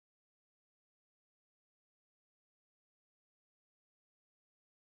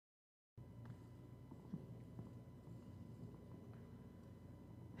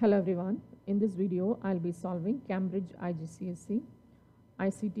Hello everyone. In this video, I'll be solving Cambridge IGCSE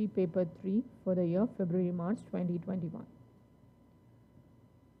ICT paper 3 for the year February-March 2021.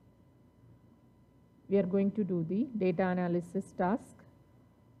 We are going to do the data analysis task.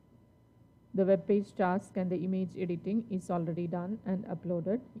 The webpage task and the image editing is already done and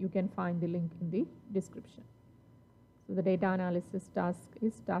uploaded. You can find the link in the description. So the data analysis task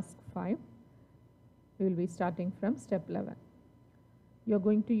is task 5. We will be starting from step 11. You're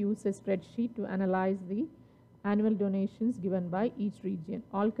going to use a spreadsheet to analyze the annual donations given by each region.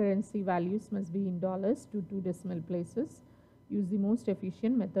 All currency values must be in dollars to 2 decimal places. Use the most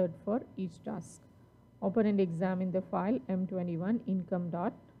efficient method for each task. Open and examine the file m21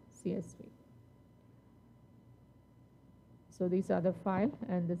 income.csv. So these are the file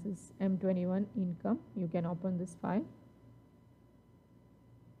and this is m21 income. You can open this file.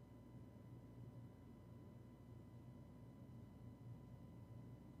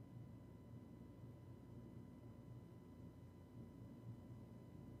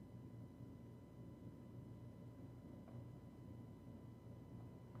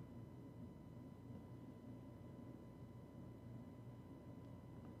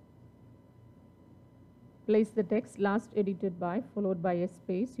 Place the text last edited by followed by a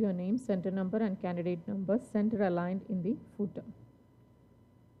space, your name, center number and candidate number center aligned in the footer.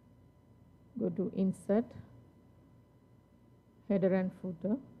 Go to insert, header and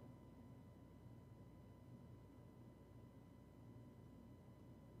footer.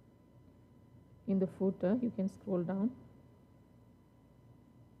 In the footer, you can scroll down.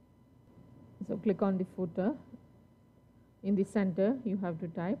 So click on the footer. In the center, you have to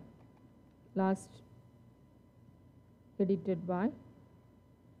type last edited by,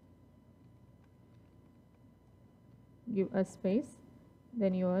 give a space,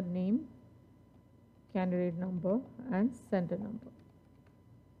 then your name, candidate number and center number.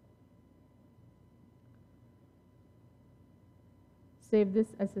 Save this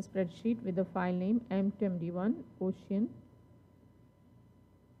as a spreadsheet with the file name m21 ocean.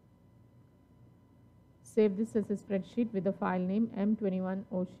 Save this as a spreadsheet with the file name m21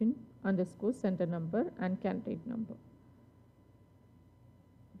 ocean underscore center number and candidate number.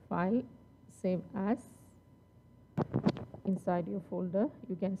 File, save as, inside your folder.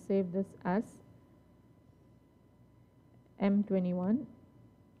 You can save this as m21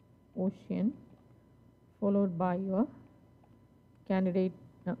 ocean followed by your candidate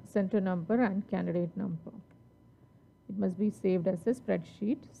center number and candidate number. It must be saved as a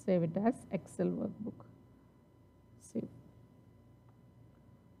spreadsheet. Save it as Excel workbook. Save.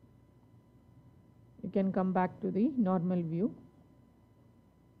 You can come back to the normal view.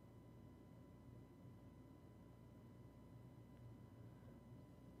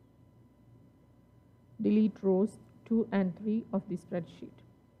 Delete rows 2 and 3 of the spreadsheet.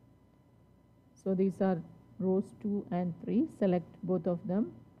 So these are rows 2 and 3. Select both of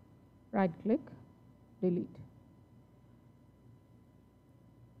them. Right click, delete.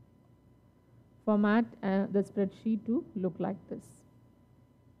 Format the spreadsheet to look like this.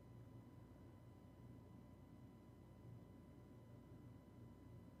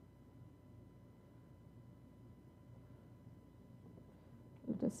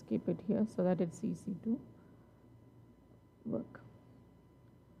 Let us keep it here so that it's easy to work.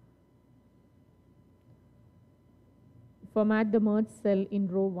 Format the merged cell in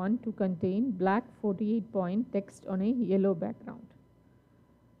row 1 to contain black 48-point text on a yellow background.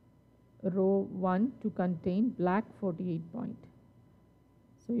 Row 1 to contain black 48-point.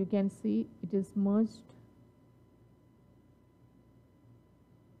 So you can see it is merged.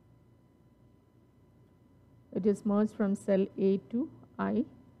 It is merged from cell A to I.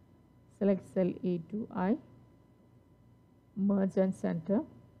 Select cell A to I. Merge and center.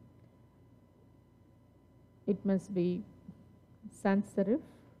 It must be sans serif.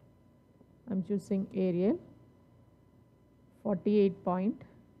 I'm choosing Arial. 48-point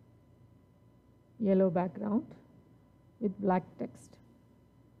yellow background with black text.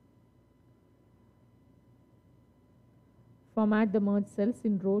 Format the merged cells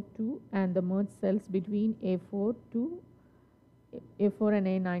in row 2 and the merged cells between A4 and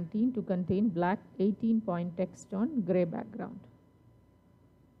A19 to contain black 18-point text on gray background.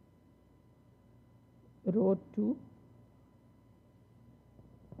 Row 2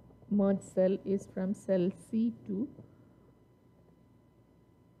 merged cell is from cell C to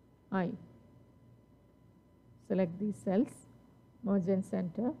I. Select these cells, merge and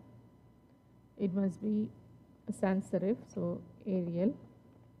center. It must be sans serif, so Arial.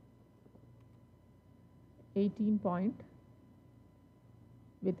 18-point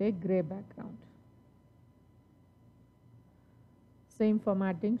with a gray background. Same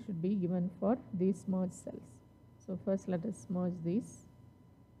formatting should be given for these merged cells. So first let us merge these.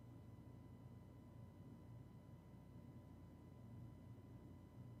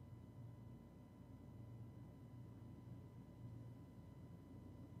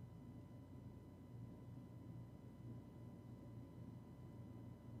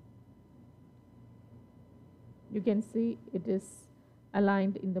 You can see it is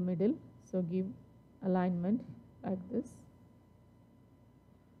aligned in the middle, so give alignment like this.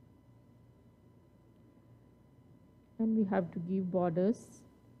 And we have to give borders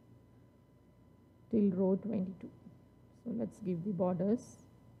till row 22. So let's give the borders.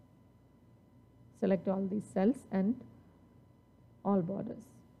 Select all these cells and all borders.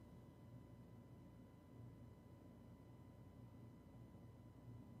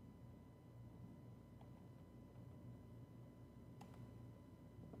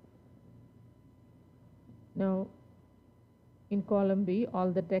 Now in column B,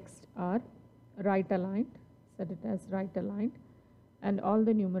 all the text are right aligned. Set it as right aligned, and all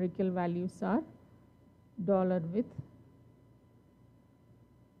the numerical values are dollar with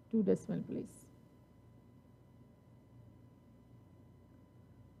 2 decimal place.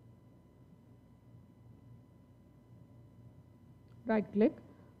 Right click,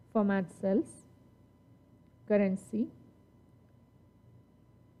 format cells, currency,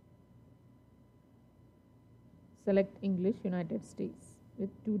 select English United States with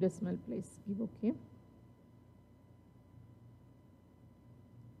 2 decimal place, give OK.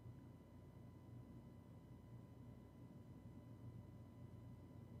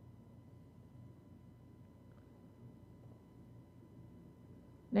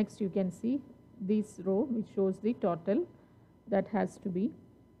 Next you can see this row which shows the total, that has to be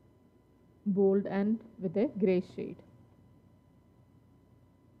bold and with a gray shade.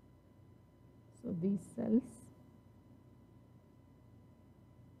 So these cells,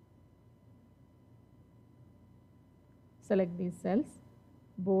 select these cells,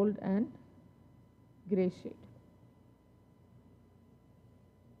 bold and gray shade.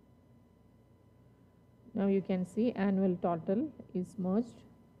 Now you can see annual total is merged.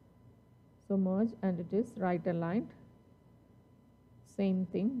 So merge, and it is right aligned. Same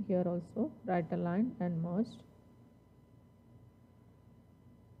thing here also, right aligned and merged.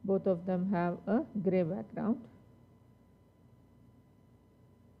 Both of them have a gray background,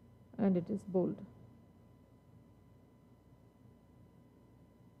 and it is bold.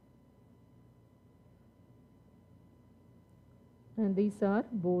 And these are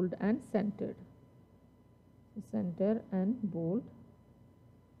bold and centered. So center and bold.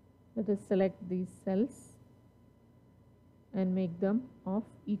 Let us select these cells and make them of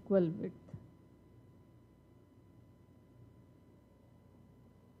equal width.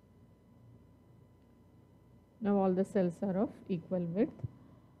 Now all the cells are of equal width.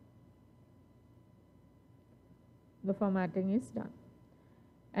 The formatting is done.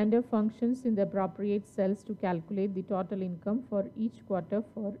 Enter functions in the appropriate cells to calculate the total income for each quarter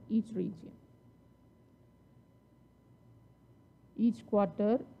for each region. Each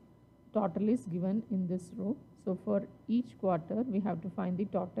quarter total is given in this row. So for each quarter we have to find the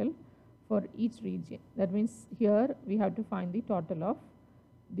total for each region. That means here we have to find the total of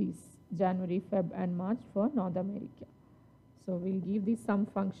these January, Feb and March for North America. So we'll give the sum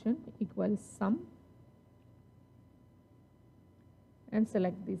function equals sum and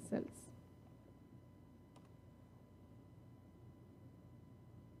select these cells.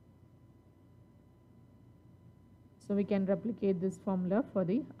 So we can replicate this formula for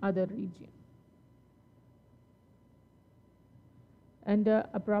the other region. And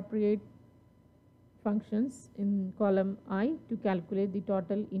appropriate functions in column I to calculate the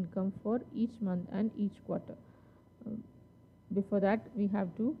total income for each month and each quarter. Before that we have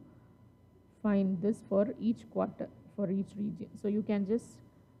to find this for each quarter for each region. So you can just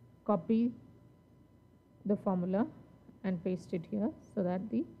copy the formula and paste it here so that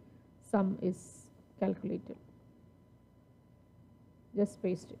the sum is calculated. Just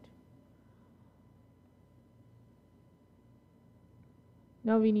paste it.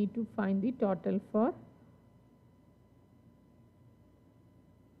 Now we need to find the total for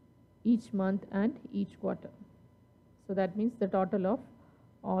each month and each quarter. So that means the total of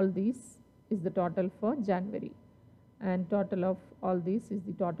all these is the total for January, and total of all these is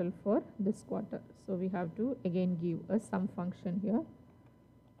the total for this quarter. So we have to again give a sum function here.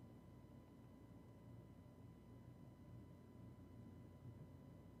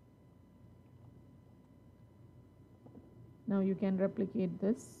 Now you can replicate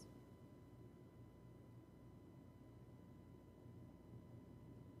this.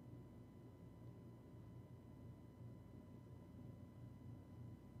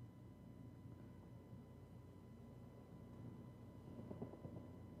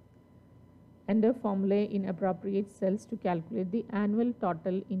 Enter formulae in appropriate cells to calculate the annual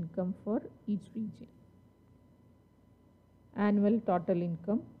total income for each region. Annual total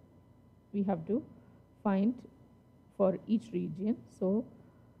income we have to find for each region. So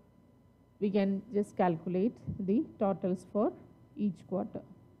we can just calculate the totals for each quarter.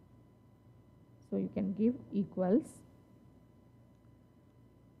 So you can give equals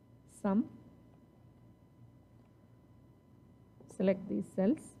sum, select these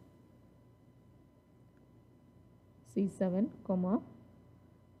cells, C7,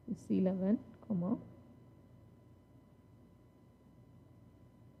 C11,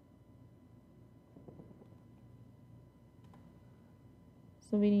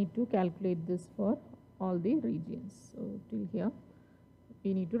 so we need to calculate this for all the regions. So till here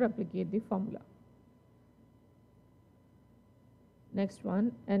we need to replicate the formula. Next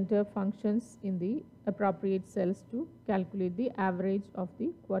one, enter functions in the appropriate cells to calculate the average of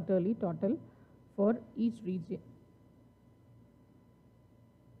the quarterly total for each region.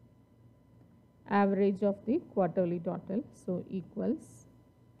 Average of the quarterly total, so equals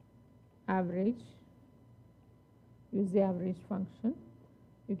average, use the average function.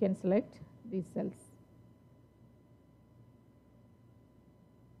 You can select these cells.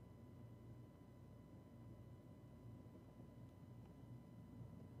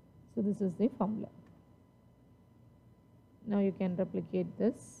 So this is the formula. Now you can replicate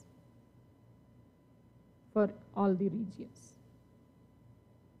this for all the regions.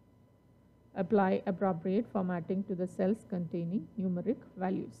 Apply appropriate formatting to the cells containing numeric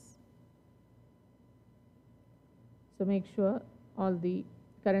values. So make sure all the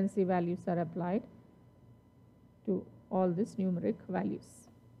currency values are applied to all these numeric values.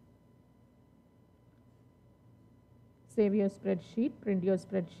 Save your spreadsheet, print your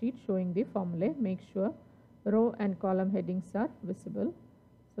spreadsheet showing the formulae. Make sure row and column headings are visible.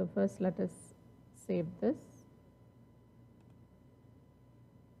 So first let us save this.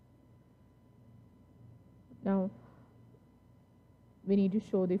 Now we need to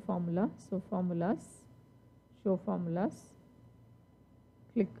show the formula. So formulas, show formulas.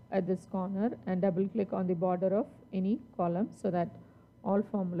 Click at this corner and double click on the border of any column so that all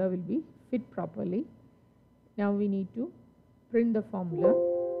formula will be fit properly. Now we need to print the formula.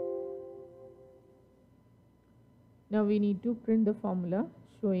 Now we need to print the formula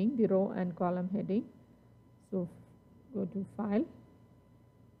showing the row and column heading. So go to File,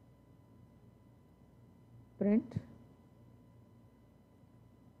 Print,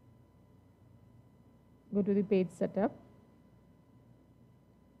 go to the page setup,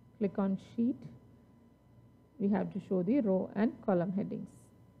 click on Sheet. We have to show the row and column headings.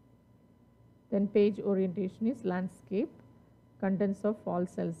 Then page orientation is landscape. Contents of all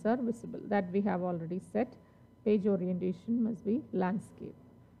cells are visible. That we have already set. Page orientation must be landscape.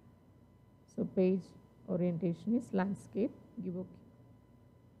 So page orientation is landscape. Give OK.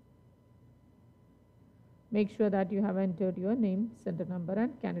 Make sure that you have entered your name, center number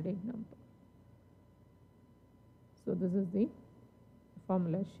and candidate number. So this is the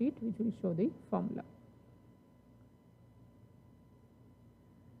formula sheet which will show the formula.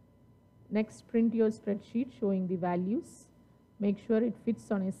 Next, print your spreadsheet showing the values. Make sure it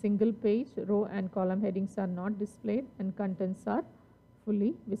fits on a single page. Row and column headings are not displayed and contents are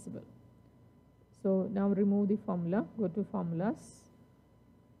fully visible. So now remove the formula. Go to formulas.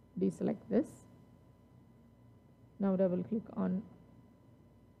 Deselect this. Now double click on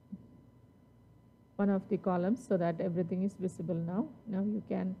one of the columns so that everything is visible now. Now you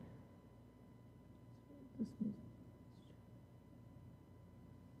can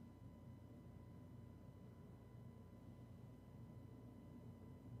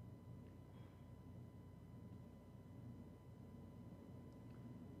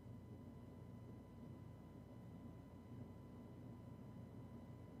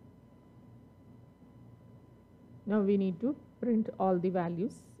now we need to print all the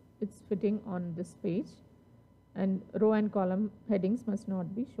values. It's fitting on this page and row and column headings must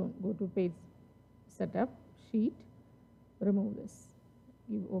not be shown. Go to page setup, sheet, remove this,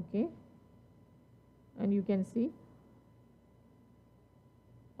 give OK, and you can see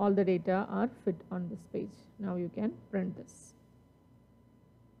all the data are fit on this page. Now you can print this.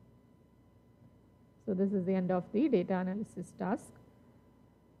 So this is the end of the data analysis task.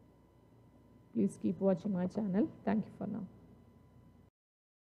 Please keep watching my channel. Thank you for now.